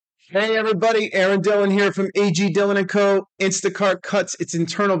Hey everybody, Aaron Dillon here from AG Dillon & Co. Instacart cuts its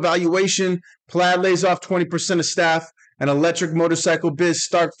internal valuation. Plaid lays off 20% of staff. And electric motorcycle biz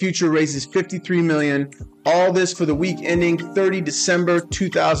Stark Future raises $53 million. All this for the week ending 30 December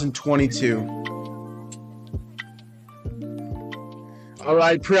 2022. All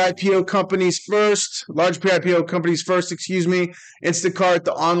right, pre-IPO companies first. Large pre-IPO companies first, Instacart,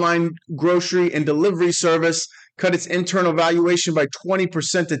 the online grocery and delivery service, cut its internal valuation by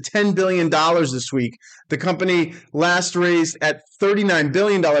 20% to $10 billion this week. The company last raised at $39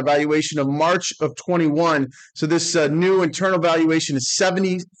 billion valuation of March of 21. So this new internal valuation is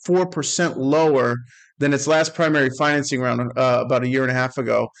 74% lower than its last primary financing round about a year and a half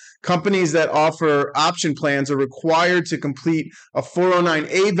ago. Companies that offer option plans are required to complete a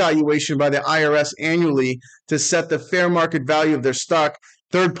 409A valuation by the IRS annually to set the fair market value of their stock.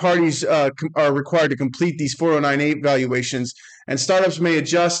 Third parties are required to complete these 409A valuations, and startups may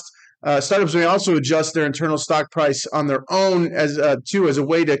also adjust their internal stock price on their own as a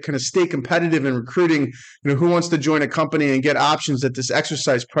way to kind of stay competitive in recruiting. Who wants to join a company and get options at this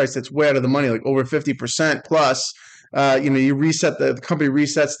exercise price that's way out of the money, like over 50% plus? The company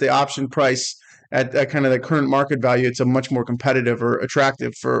resets the option price at kind of the current market value. It's a much more competitive or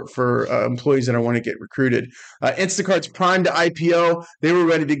attractive for employees that want to get recruited. Instacart's primed to IPO. They were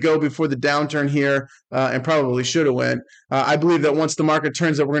ready to go before the downturn here and probably should have went. I believe that once the market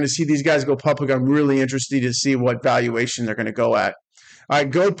turns that we're going to see these guys go public. I'm really interested to see what valuation they're going to go at. All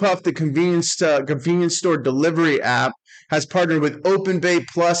right, GoPuff, the convenience store delivery app, has partnered with OpenBay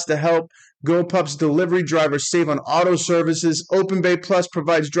Plus to help GoPuff's delivery drivers save on auto services. OpenBay Plus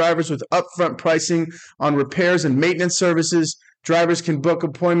provides drivers with upfront pricing on repairs and maintenance services. Drivers can book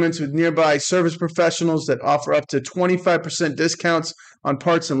appointments with nearby service professionals that offer up to 25% discounts on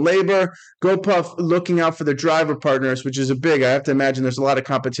parts and labor. GoPuff looking out for their driver partners, which is I have to imagine there's a lot of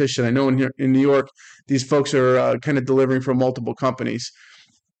competition. I know in New York, these folks are kind of delivering for multiple companies.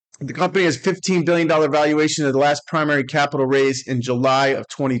 The company has $15 billion valuation of the last primary capital raise in July of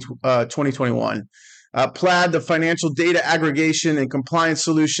 2021. Plaid, the financial data aggregation and compliance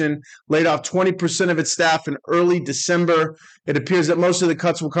solution, laid off 20% of its staff in early December. It appears that most of the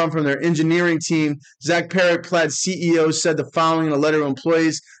cuts will come from their engineering team. Zach Parrott, Plaid's CEO, said the following in a letter to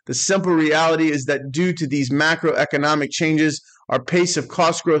employees: "The simple reality is that due to these macroeconomic changes, our pace of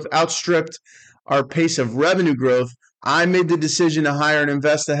cost growth outstripped our pace of revenue growth. I made the decision to hire and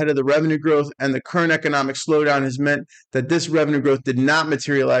invest ahead of the revenue growth, and the current economic slowdown has meant that this revenue growth did not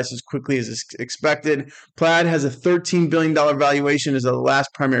materialize as quickly as expected." Plaid has a $13 billion valuation as the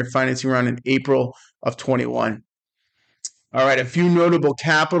last primary financing round in April of 21. All right, a few notable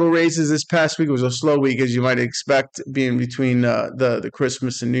capital raises this past week. It was a slow week, as you might expect, being between the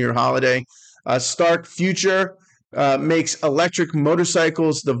Christmas and New Year holiday. Stark Future makes electric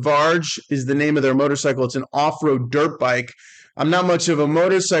motorcycles. The Varge is the name of their motorcycle. It's an off-road dirt bike. I'm not much of a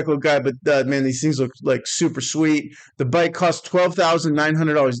motorcycle guy, but man, these things look like super sweet. The bike costs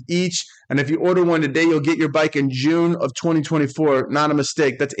 $12,900 each, and if you order one today, you'll get your bike in June of 2024. Not a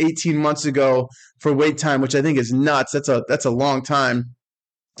mistake. That's 18 months ago for wait time, which I think is nuts. That's a long time.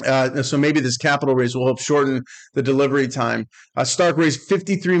 So maybe this capital raise will help shorten the delivery time. Stark raised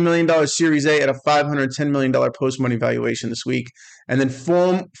 $53 million Series A at a $510 million post-money valuation this week. And then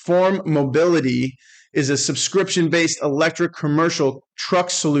Form Mobility is a subscription-based electric commercial truck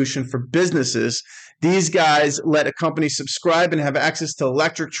solution for businesses. These guys let a company subscribe and have access to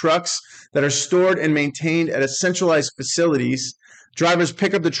electric trucks that are stored and maintained at a centralized facilities. Drivers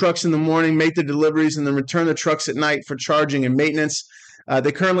pick up the trucks in the morning, make the deliveries, and then return the trucks at night for charging and maintenance.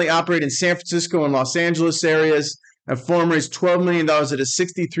 They currently operate in San Francisco and Los Angeles areas, and Form raised $12 million at a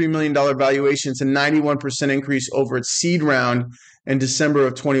 $63 million valuation. It's a 91% increase over its seed round in December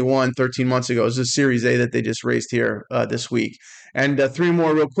of 21, 13 months ago. It was a Series A that they just raised here this week. And three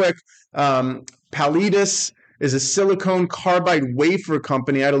more real quick. Pallidus is a silicon carbide wafer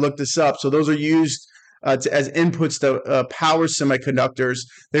company. I had to look this up. So those are used as inputs to power semiconductors.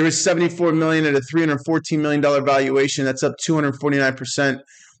 They raised $74 million at a $314 million valuation. That's up 249%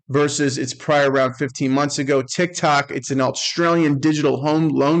 versus its prior round 15 months ago. TikTok, it's an Australian digital home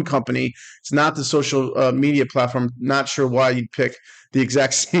loan company. It's not the social media platform. Not sure why you'd pick the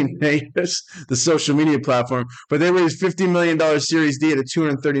exact same name as the social media platform, but they raised $50 million Series D at a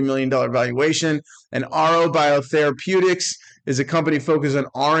 $230 million valuation. And RO Biotherapeutics is a company focused on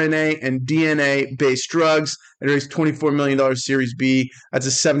RNA and DNA-based drugs. It raised $24 million Series B. That's a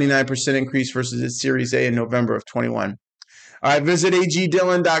 79% increase versus its Series A in November of 21. All right, visit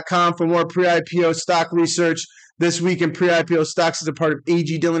agdillon.com for more pre-IPO stock research. This week in pre-IPO stocks is a part of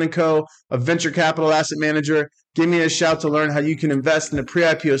AG Dillon & Co., a venture capital asset manager. Give me a shout to learn how you can invest in the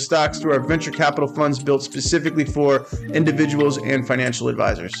pre-IPO stocks through our venture capital funds built specifically for individuals and financial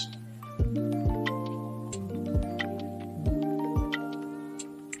advisors.